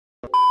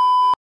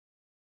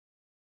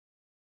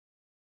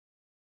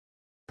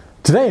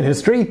Today in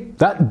history,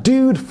 that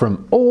dude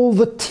from all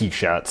the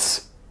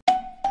t-shirts.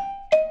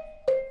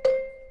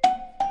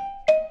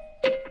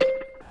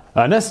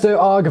 Ernesto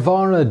R.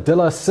 Guevara de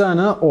la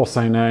Serna,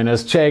 also known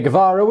as Che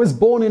Guevara, was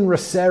born in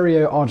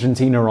Rosario,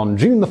 Argentina on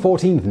June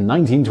 14,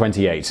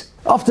 1928.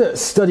 After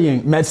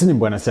studying medicine in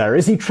Buenos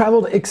Aires, he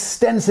traveled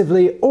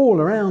extensively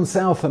all around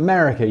South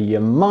America.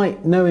 You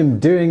might know him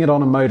doing it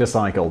on a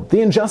motorcycle.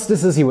 The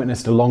injustices he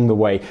witnessed along the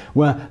way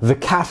were the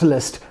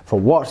catalyst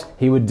for what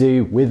he would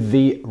do with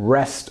the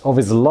rest of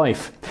his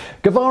life.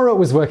 Guevara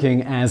was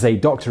working as a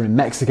doctor in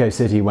Mexico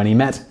City when he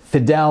met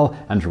Fidel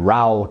and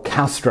Raul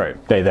Castro.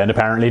 They then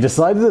apparently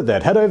decided that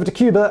they'd head over to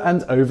Cuba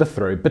and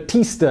overthrow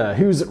Batista,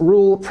 whose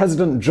rule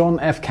President John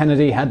F.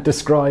 Kennedy had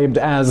described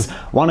as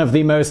one of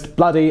the most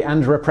bloody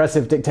and repressive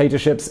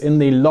dictatorships in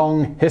the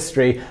long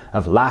history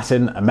of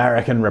Latin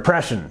American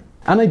repression.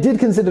 And I did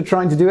consider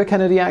trying to do a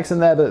Kennedy accent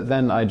there, but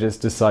then I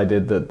just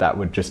decided that that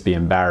would just be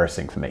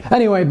embarrassing for me.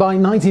 Anyway, by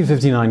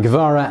 1959,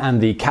 Guevara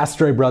and the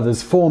Castro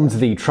brothers formed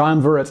the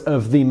triumvirate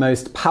of the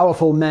most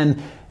powerful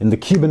men in the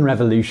Cuban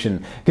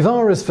Revolution.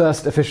 Guevara's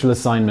first official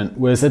assignment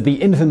was at the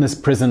infamous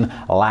prison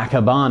La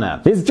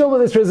Habana. His job at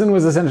this prison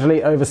was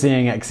essentially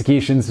overseeing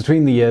executions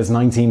between the years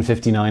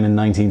 1959 and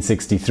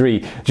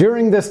 1963.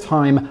 During this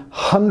time,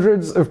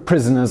 hundreds of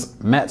prisoners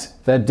met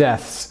their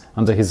deaths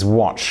under his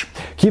watch.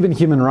 Cuban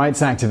human rights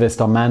activist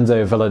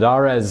Armando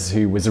Valladares,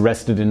 who was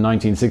arrested in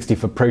 1960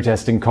 for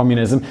protesting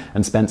communism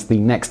and spent the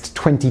next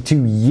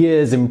 22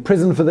 years in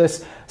prison for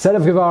this, said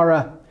of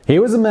Guevara, "He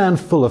was a man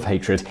full of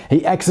hatred.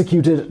 He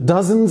executed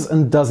dozens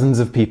and dozens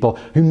of people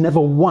who never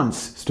once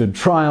stood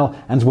trial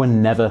and were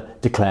never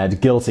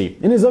declared guilty."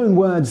 In his own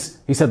words,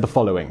 he said the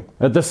following: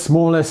 "At the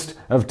smallest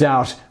of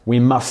doubt, we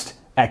must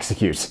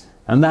execute."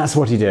 And that's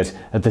what he did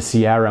at the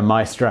Sierra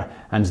Maestra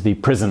and the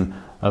prison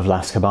of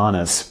Las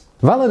Cabanas.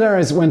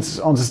 Valladares went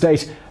on to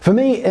state, "For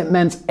me, it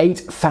meant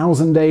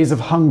 8,000 days of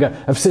hunger,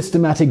 of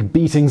systematic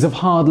beatings, of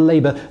hard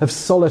labor, of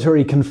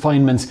solitary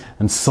confinement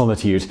and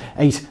solitude.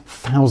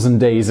 8,000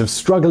 days of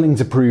struggling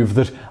to prove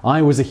that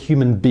I was a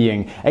human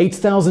being.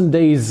 8,000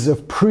 days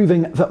of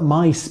proving that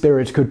my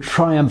spirit could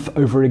triumph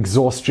over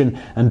exhaustion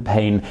and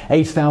pain.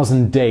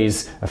 8,000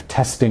 days of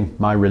testing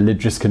my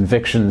religious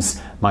convictions,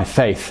 my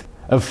faith,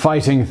 of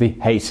fighting the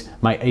hate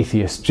my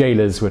atheist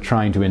jailers were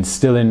trying to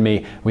instill in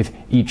me with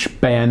each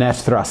bayonet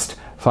thrust,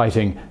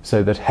 fighting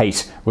so that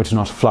hate would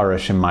not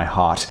flourish in my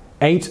heart.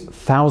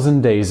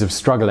 8,000 days of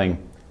struggling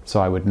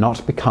so I would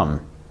not become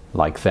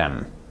like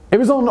them." It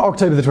was on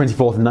October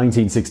 24th,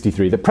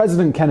 1963 that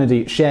President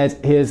Kennedy shared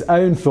his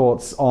own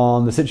thoughts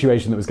on the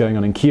situation that was going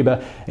on in Cuba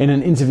in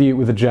an interview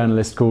with a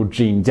journalist called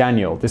Gene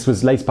Daniel. This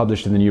was later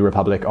published in the New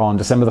Republic on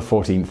December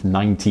 14th,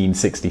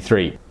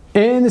 1963.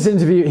 In this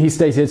interview, he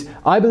stated,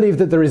 "I believe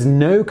that there is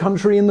no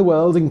country in the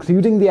world,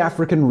 including the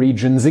African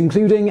regions,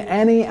 including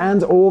any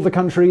and all the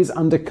countries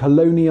under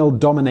colonial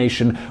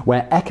domination,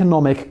 where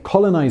economic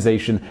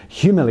colonization,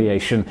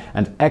 humiliation,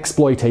 and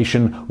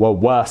exploitation were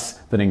worse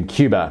than in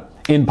Cuba,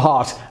 in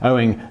part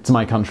owing to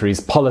my country's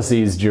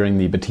policies during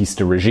the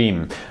Batista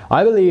regime.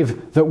 I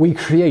believe that we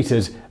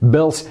created,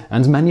 built,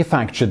 and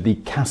manufactured the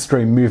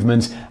Castro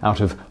movement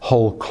out of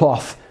whole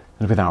cloth,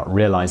 and without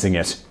realizing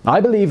it.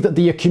 I believe that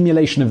the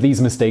accumulation of these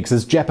mistakes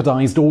has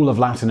jeopardized all of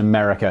Latin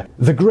America.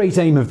 The great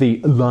aim of the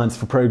Alliance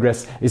for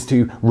Progress is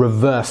to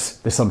reverse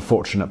this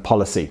unfortunate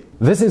policy.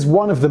 This is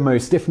one of the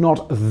most, if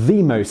not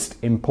the most,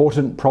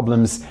 important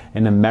problems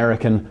in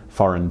American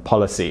foreign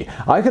policy.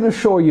 I can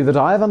assure you that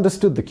I have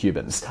understood the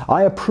Cubans.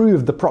 I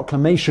approved the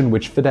proclamation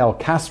which Fidel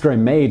Castro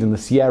made in the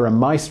Sierra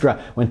Maestra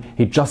when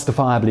he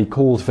justifiably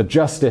called for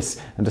justice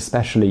and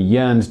especially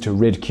yearned to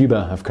rid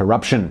Cuba of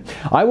corruption.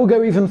 I will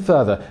go even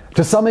further.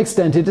 To some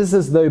extent, it is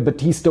as though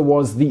Batista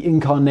was the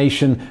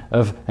incarnation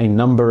of a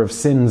number of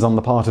sins on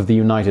the part of the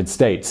United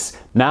States.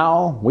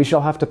 Now, we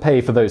shall have to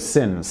pay for those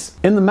sins.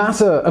 In the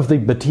matter of the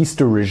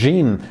Batista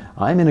regime,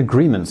 I am in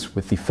agreement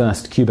with the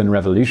first Cuban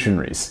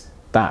revolutionaries.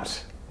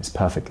 That is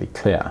perfectly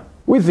clear.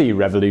 With the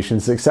revolution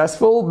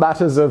successful,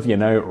 matters of,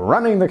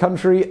 running the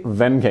country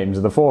then came to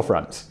the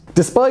forefront.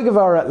 Despite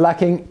Guevara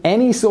lacking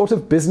any sort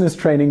of business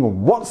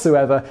training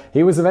whatsoever,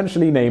 he was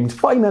eventually named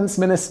finance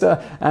minister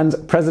and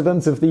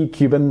president of the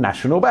Cuban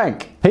National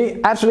Bank.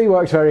 He actually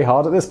worked very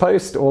hard at this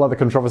post. All other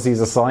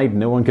controversies aside,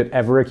 no one could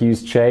ever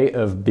accuse Che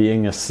of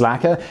being a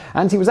slacker,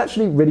 and he was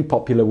actually really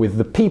popular with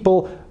the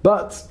people,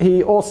 but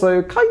he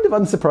also, kind of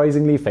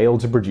unsurprisingly,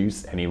 failed to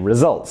produce any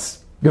results.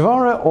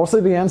 Guevara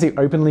also began to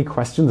openly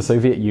question the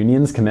Soviet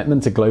Union's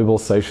commitment to global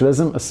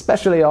socialism,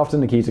 especially after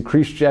Nikita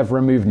Khrushchev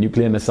removed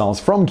nuclear missiles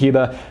from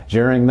Cuba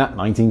during that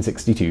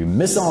 1962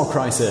 missile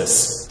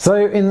crisis.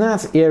 So in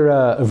that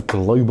era of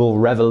global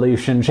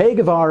revolution, Che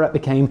Guevara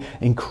became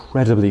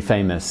incredibly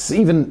famous,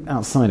 even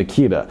outside of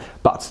Cuba.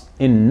 But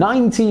in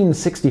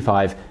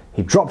 1965,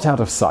 he dropped out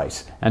of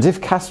sight, and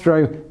if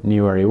Castro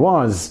knew where he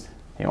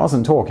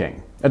wasn't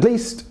talking. At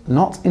least,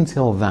 not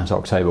until that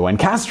October, when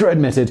Castro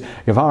admitted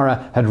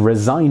Guevara had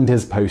resigned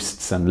his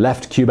posts and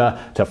left Cuba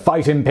to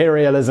fight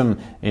imperialism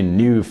in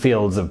new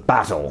fields of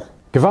battle.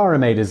 Guevara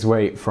made his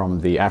way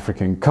from the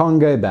African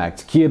Congo back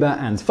to Cuba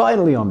and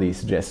finally, on the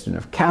suggestion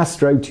of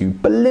Castro, to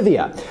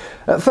Bolivia.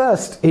 At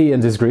first, he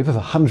and his group of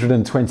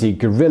 120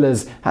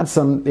 guerrillas had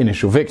some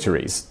initial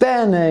victories.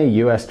 Then a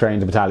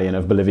US-trained battalion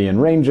of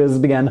Bolivian Rangers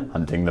began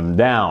hunting them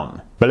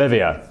down.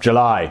 Bolivia,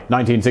 July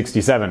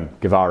 1967,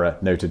 Guevara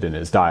noted in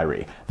his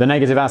diary. The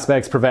negative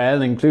aspects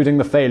prevail, including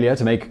the failure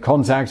to make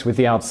contact with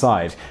the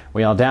outside.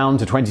 We are down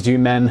to 22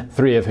 men,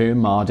 3 of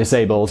whom are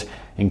disabled,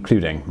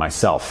 including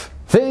myself.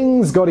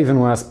 Things got even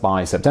worse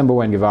by September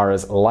when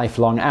Guevara's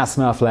lifelong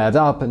asthma flared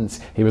up and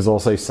he was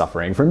also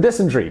suffering from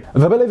dysentery.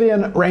 The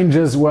Bolivian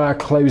Rangers were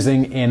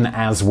closing in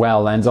as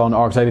well, and on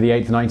October the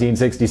 8th,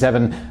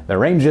 1967, the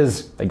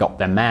Rangers, they got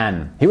their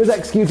man. He was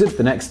executed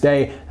the next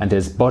day and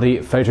his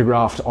body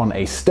photographed on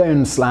a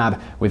stone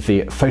slab, with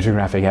the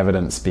photographic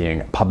evidence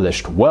being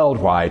published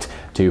worldwide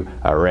to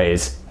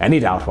erase any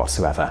doubt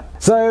whatsoever.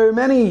 So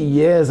many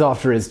years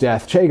after his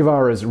death, Che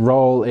Guevara's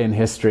role in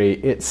history,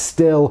 it's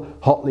still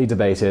hotly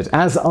debated,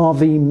 as are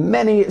the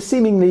many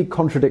seemingly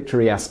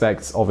contradictory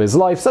aspects of his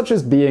life, such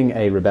as being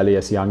a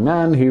rebellious young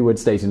man who would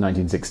state in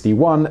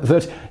 1961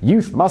 that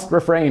youth must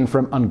refrain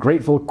from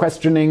ungrateful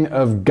questioning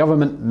of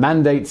government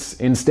mandates.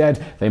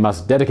 Instead, they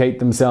must dedicate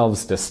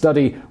themselves to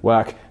study,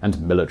 work,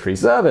 and military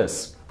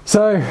service.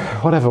 So,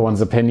 whatever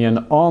one's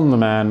opinion on the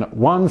man,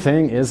 one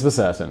thing is for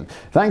certain.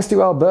 Thanks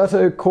to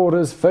Alberto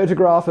Corder's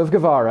photograph of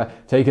Guevara,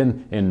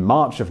 taken in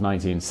March of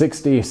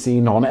 1960,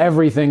 seen on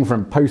everything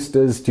from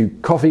posters to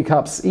coffee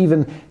cups,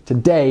 even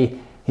today,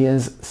 he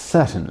is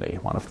certainly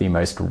one of the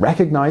most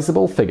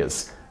recognizable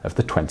figures of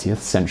the 20th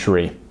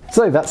century.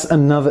 So that's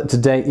another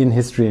Today in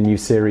History, a new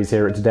series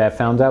here at Today I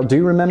Found Out.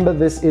 Do remember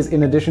this is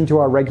in addition to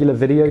our regular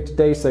video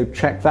today, so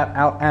check that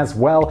out as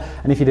well.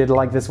 And if you did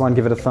like this one,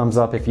 give it a thumbs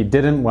up. If you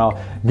didn't, well,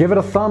 give it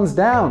a thumbs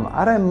down.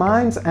 I don't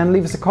mind. And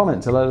leave us a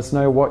comment to let us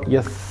know what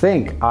you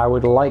think. I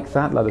would like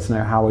that. Let us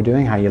know how we're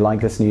doing, how you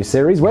like this new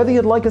series. Whether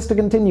you'd like us to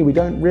continue, we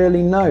don't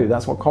really know.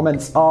 That's what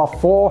comments are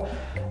for.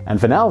 And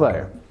for now,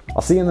 though,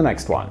 I'll see you in the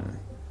next one.